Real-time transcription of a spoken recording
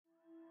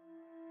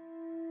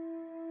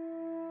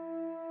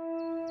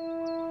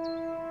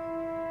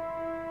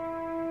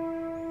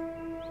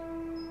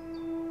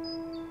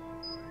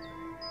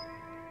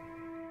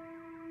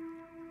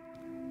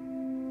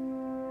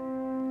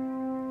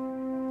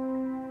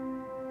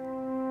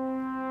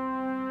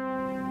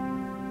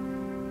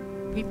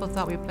People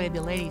thought we played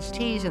the ladies'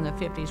 tees in the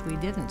 50s. We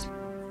didn't.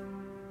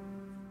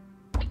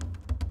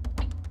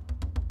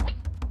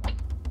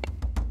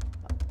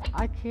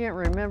 I can't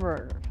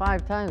remember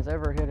 5 times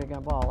ever hitting a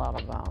ball out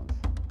of bounds.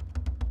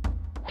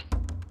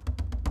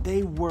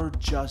 They were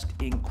just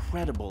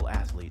incredible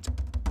athletes.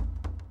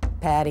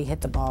 Patty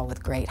hit the ball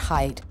with great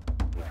height.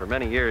 For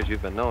many years,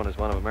 you've been known as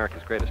one of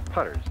America's greatest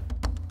putters.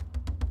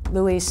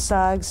 Louise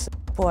Suggs,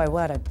 boy,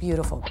 what a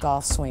beautiful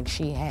golf swing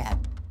she had.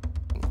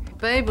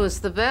 Babe was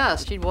the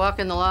best. She'd walk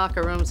in the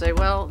locker room and say,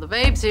 well, the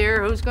babe's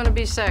here, who's going to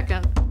be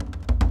second?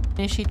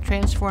 And she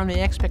transformed the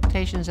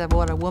expectations of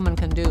what a woman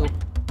can do.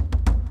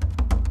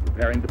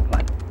 Preparing to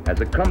putt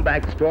has a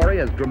comeback story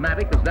as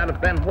dramatic as that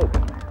of Ben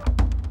Hogan.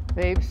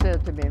 Babe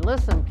said to me,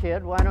 listen,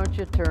 kid, why don't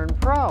you turn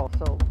pro?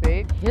 So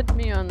Babe hit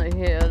me on the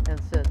head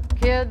and said,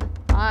 kid,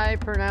 I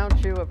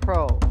pronounce you a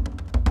pro.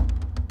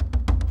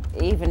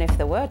 Even if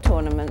there were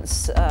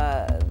tournaments,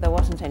 there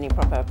wasn't any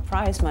proper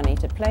prize money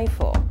to play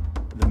for.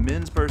 The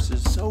men's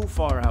purses so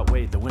far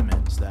outweighed the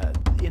women's that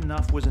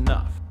enough was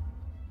enough.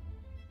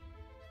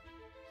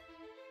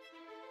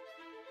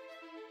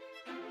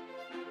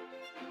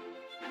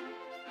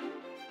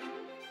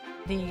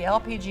 The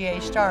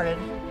LPGA started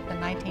in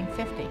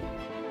 1950.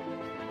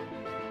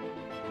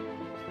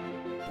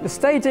 The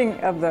staging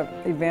of the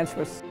events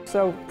was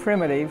so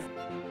primitive.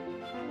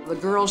 The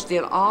girls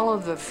did all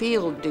of the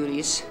field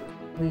duties.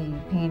 We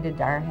painted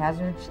our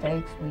hazard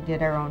stakes, we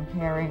did our own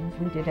pairings,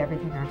 we did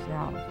everything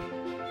ourselves.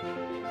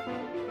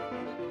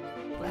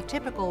 A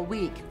typical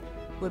week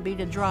would be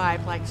to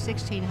drive like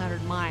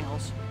 1,600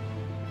 miles.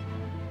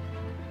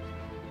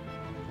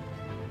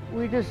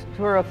 We just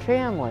were a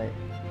family.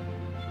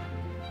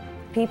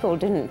 People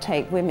didn't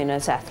take women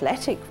as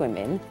athletic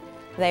women.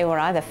 They were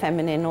either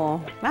feminine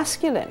or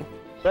masculine.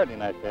 Certainly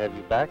nice to have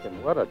you back,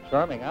 and what a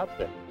charming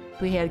outfit.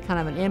 We had kind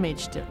of an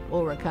image to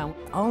overcome.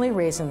 The only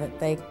reason that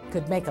they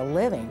could make a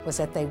living was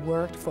that they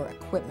worked for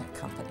equipment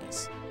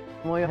companies.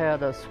 We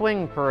had a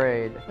swing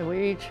parade, and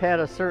we each had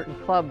a certain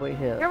club we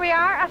hit. Here we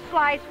are, a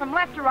slice from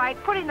left to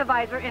right, putting the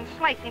visor in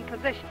slicing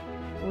position.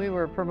 We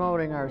were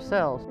promoting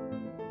ourselves.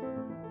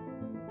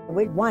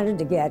 We wanted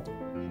to get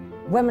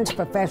women's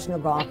professional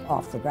golf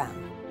off the ground.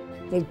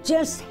 They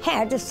just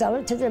had to sell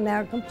it to the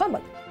American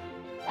public.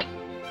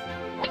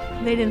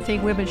 They didn't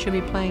think women should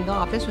be playing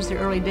golf. This was the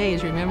early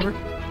days, remember?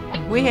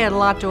 We had a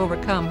lot to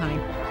overcome, honey.